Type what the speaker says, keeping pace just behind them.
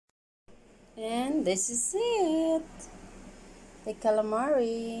And this is it. The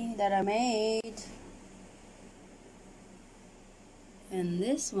calamari that I made. And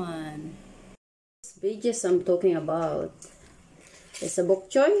this one. This veggies I'm talking about is a bok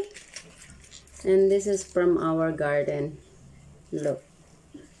choy. And this is from our garden. Look.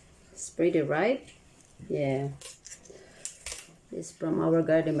 It's pretty, right? Yeah. It's from our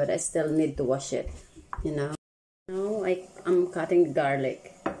garden, but I still need to wash it. You know. Now I'm cutting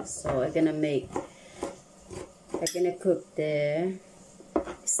garlic. So I'm gonna cook the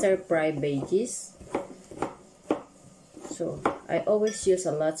stir-fry veggies. So I always use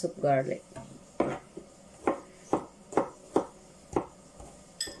a lot of garlic.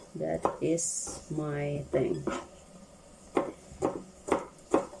 That is my thing.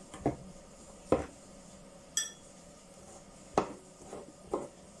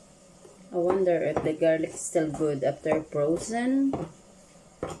 I wonder if the garlic is still good after frozen.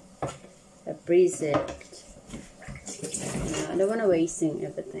 I freeze it. I don't want to wasting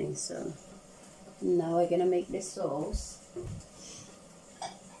everything, so now we're gonna make the sauce.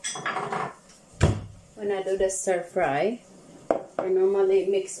 When I do the stir fry, I normally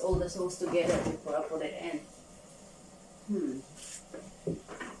mix all the sauce together before I put it in.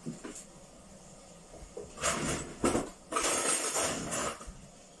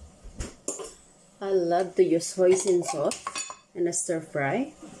 I love to use hoisin sauce in a stir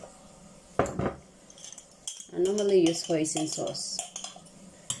fry. I normally use hoisin sauce.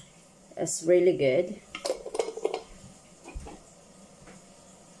 It's really good.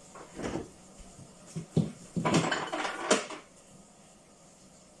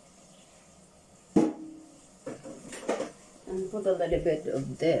 And put a little bit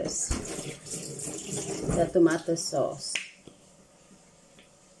of this, the tomato sauce.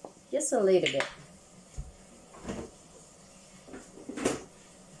 Just a little bit.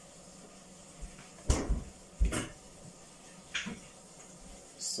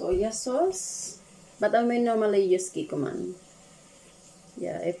 Soya sauce, but I may normally use Kikoman.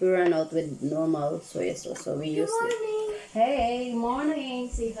 Yeah, if we run out with normal soya sauce, so we use it. Hey, morning!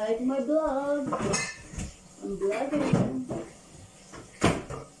 Say hi to my vlog. I'm vlogging.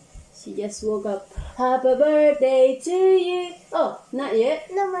 She just woke up. Happy birthday to you! Oh, not yet?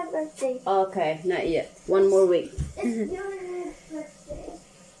 No, my birthday. Okay, not yet. One more week. It's your birthday.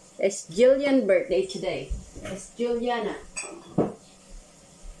 It's Jillian's birthday today. It's Juliana.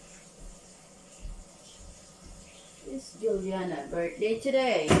 It's Juliana's birthday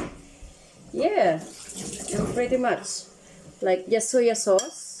today. Yeah, and pretty much like just soya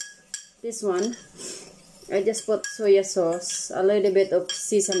sauce. This one, I just put soya sauce, a little bit of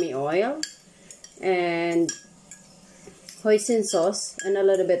sesame oil, and hoisin sauce, and a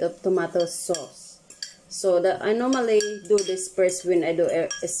little bit of tomato sauce. So that I normally do this first when I do a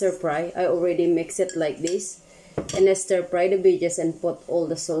stir fry. I already mix it like this, and I stir fry the veggies and put all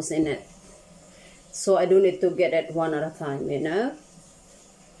the sauce in it. So I don't need to get it one at a time, you know.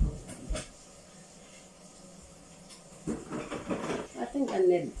 I think I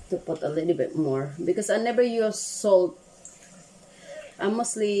need to put a little bit more because I never use salt. I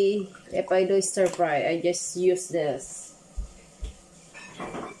mostly, if I do stir fry, I just use this.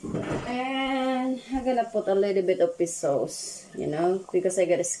 And I'm gonna put a little bit of fish sauce, you know, because I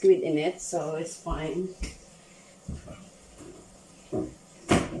got a squid in it, so it's fine.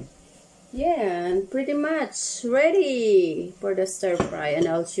 Yeah, and pretty much ready for the stir fry, and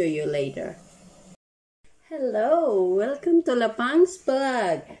I'll show you later. Hello, welcome to Lapang's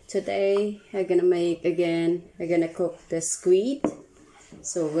vlog. Today I'm gonna cook the squid.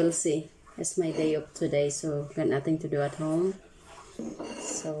 So we'll see. It's my day off today, so got nothing to do at home.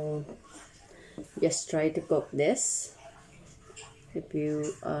 So just try to cook this. If you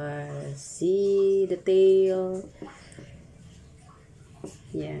see the tail.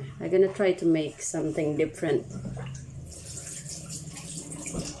 Yeah, I'm gonna try to make something different.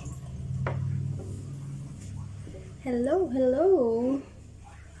 Hello, hello.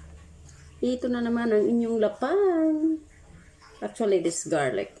 Ito na naman ang inyong lapang. Actually, this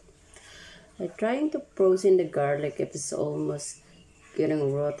garlic. I'm trying to frozen the garlic if it's almost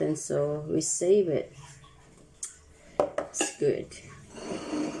getting rotten, so we save it. It's good.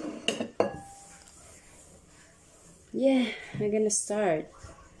 Yeah, I'm gonna start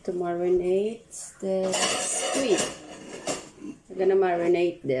to marinate the squid. I'm gonna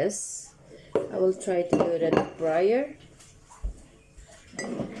marinate this. I will try to do that prior.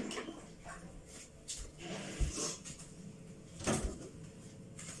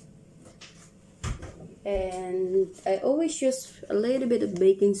 And I always use a little bit of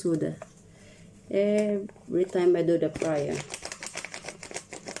baking soda every time I do the fryer.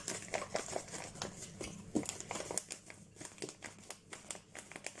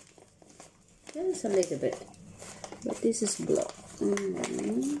 just a little bit, but this is blocked.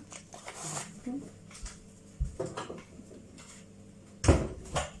 And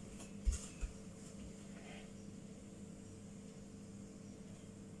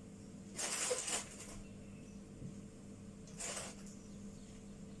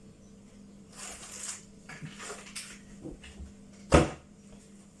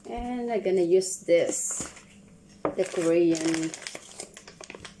I'm gonna use this, the Korean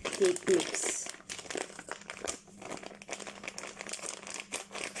cake mix.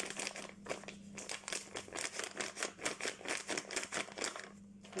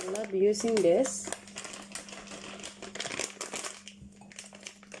 I love using this.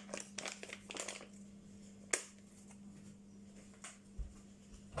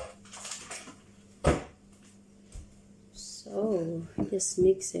 So just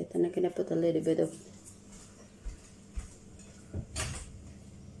mix it, and I'm gonna put a little bit of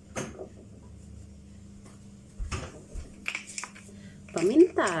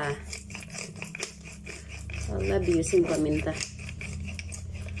paminta. So I love using paminta.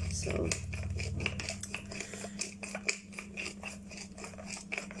 So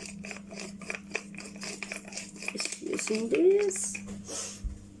just using this.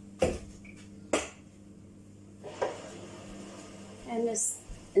 And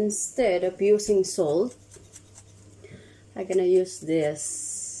instead of using salt, I'm gonna use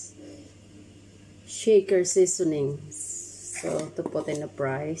this shaker seasonings, so to put in the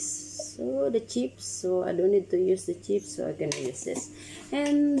price. So the chips, so I don't need to use the chips, so I'm gonna use this,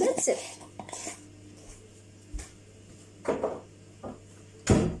 and that's it.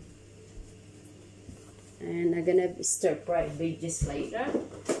 And I'm gonna stir fry veggies later.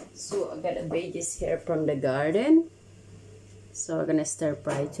 So I got the veggies here from the garden. So I'm gonna stir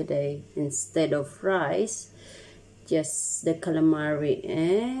fry today instead of rice, just the calamari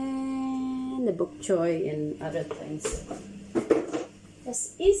and the bok choy and other things.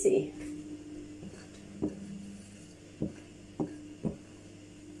 That's easy.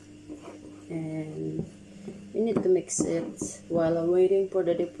 And you need to mix it while I'm waiting for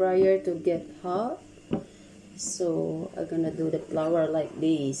the deep fryer to get hot. So I'm gonna do the flour like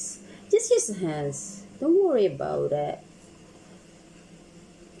this. Just use the hands. Don't worry about that.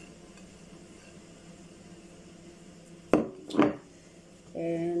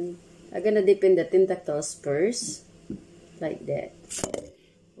 And I'm gonna dip in the tentacles first, like that.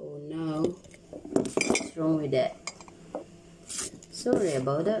 Oh no, what's wrong with that? Sorry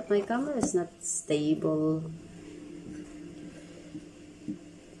about that, my camera is not stable.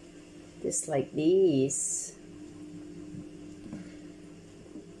 Just like this.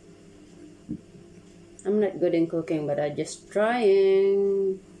 I'm not good in cooking, but I'm just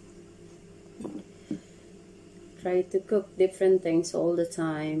trying. Try to cook different things all the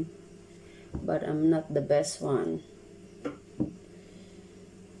time, but I'm not the best one.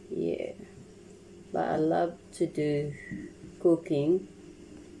 Yeah, but I love to do cooking.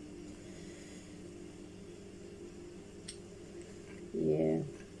 Yeah,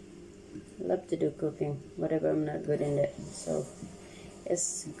 I love to do cooking, whatever. I'm not good in it, so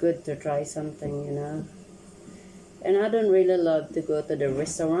it's good to try something, you know. And I don't really love to go to the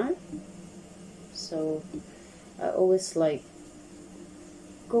restaurant, so I always like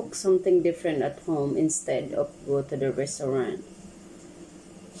cook something different at home instead of go to the restaurant,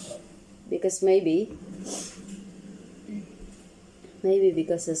 because maybe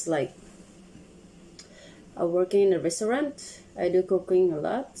because it's like I'm working in a restaurant, I do cooking a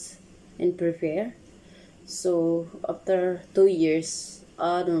lot and prepare. So after 2 years,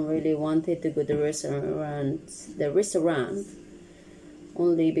 I don't really wanted to go to the restaurant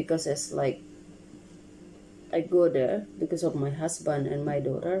only because it's like I go there because of my husband and my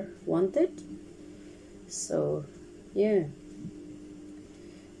daughter wanted. So yeah,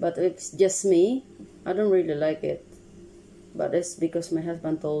 but if it's just me, I don't really like it. But it's because my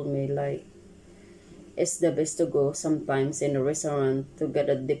husband told me like it's the best to go sometimes in a restaurant to get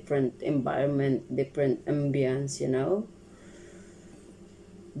a different environment, different ambience, you know,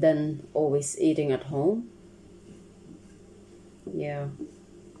 than always eating at home. Yeah,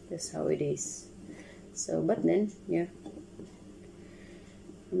 that's how it is. So, but then, yeah,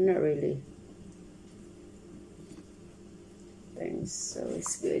 I'm not really. Thanks, so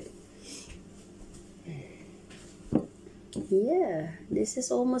it's good. Yeah, this is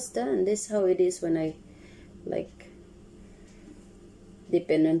almost done. This is how it is when I like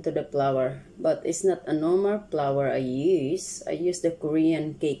dip into the flour, but it's not a normal flour I use. I use the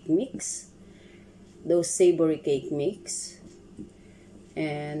Korean cake mix, those savory cake mix,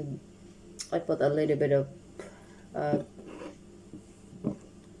 and I put a little bit of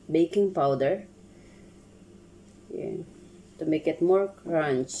baking powder to make it more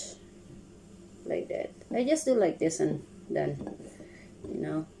crunch. Like that. I just do like this and done. You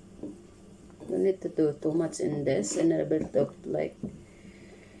know. Don't need to do too much in this. And a bit of like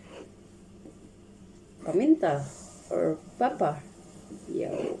paminta or pepper.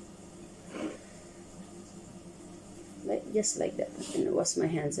 Yo. Like just like that. And wash my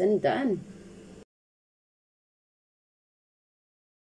hands and done.